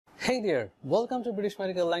Hey there, welcome to British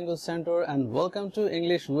Medical Language Center and welcome to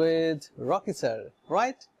English with Rocky sir,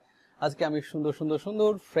 right? আজকে আমি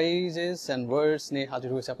সুন্দর phrases and words নিয়ে হাজির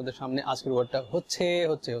হয়েছি আপনাদের সামনে। আজকের ওয়ার্ডটা হচ্ছে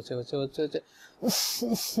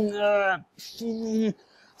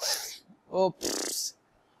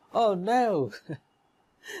oh no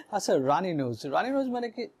আচ্ছা রানী নোজ মানে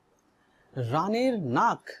কি রানীর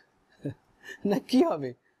নাক না কি হবে?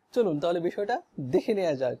 চলুন তাহলে বিষয়টা দেখে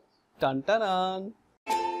নেওয়া যাক। টান টান।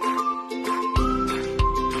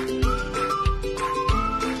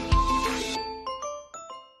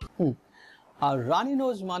 আর রানী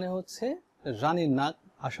নোজ মানে হচ্ছে রানীর নাক,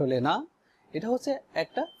 আসলে না, এটা হচ্ছে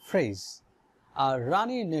একটা phrase. R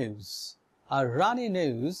Rani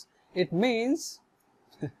nose it means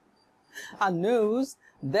a nose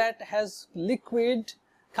that has liquid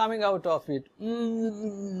coming out of it.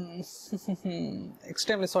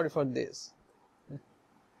 Extremely sorry for this.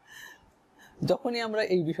 যখনই আমরা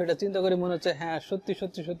এই বিষয়টা চিন্তা করি মনে হচ্ছে হ্যাঁ সত্যি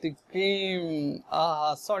cream,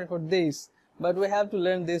 sorry for this, but we have to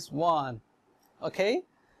learn this one. Okay,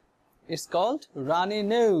 it's called runny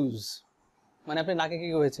nose. মানে আপনার নাকে কি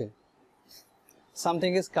হয়েছে?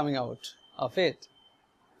 Something is coming out of it.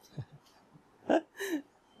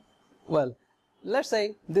 Well, let's say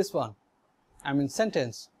this one.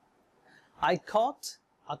 Sentence. I caught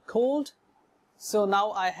a cold, so now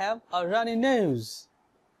I have a runny nose.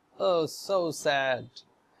 Oh, so sad.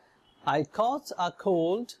 I caught a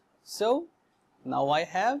cold, so now I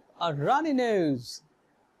have a runny nose.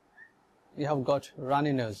 You have got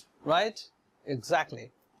runny nose, right? Exactly.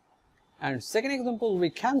 And second example we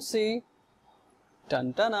can see,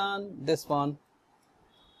 this one.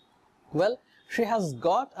 Well, she has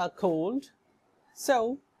got a cold, so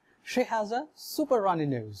she has a super runny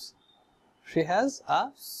nose. She has a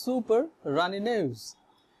super runny nose.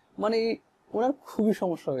 মানে ওনার খুবই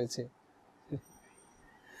সমস্যা হয়েছে।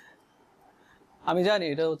 আমি জানি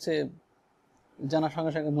এটা হচ্ছে জানার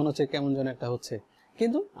সঙ্গে সঙ্গে মনে হচ্ছে কেমন যেন একটা হচ্ছে,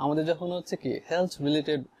 কিন্তু আমাদের যখন হচ্ছে কি health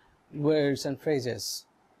related words and phrases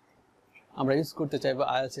আমরা ইউজ করতে চাইবো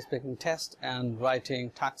IELTS speaking test and writing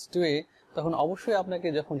task 2 এ, তখন অবশ্যই আপনাকে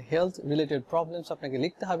যখন হেলথ রিলেটেড প্রবলেমস আপনাকে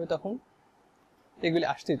লিখতে হবে তখন এগুলি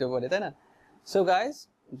আসতেই তো পারে, তাই না? So guys,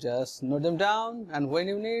 just note them down and when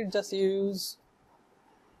you need just use.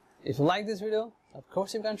 If you like this video, of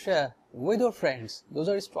course you can share with your friends. Those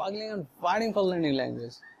are struggling and fighting for learning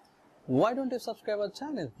language. Why don't you subscribe our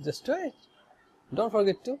channel? Just do it. Don't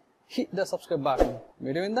forget to hit the subscribe button.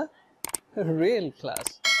 Meet you in the real class.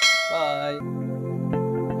 Bye.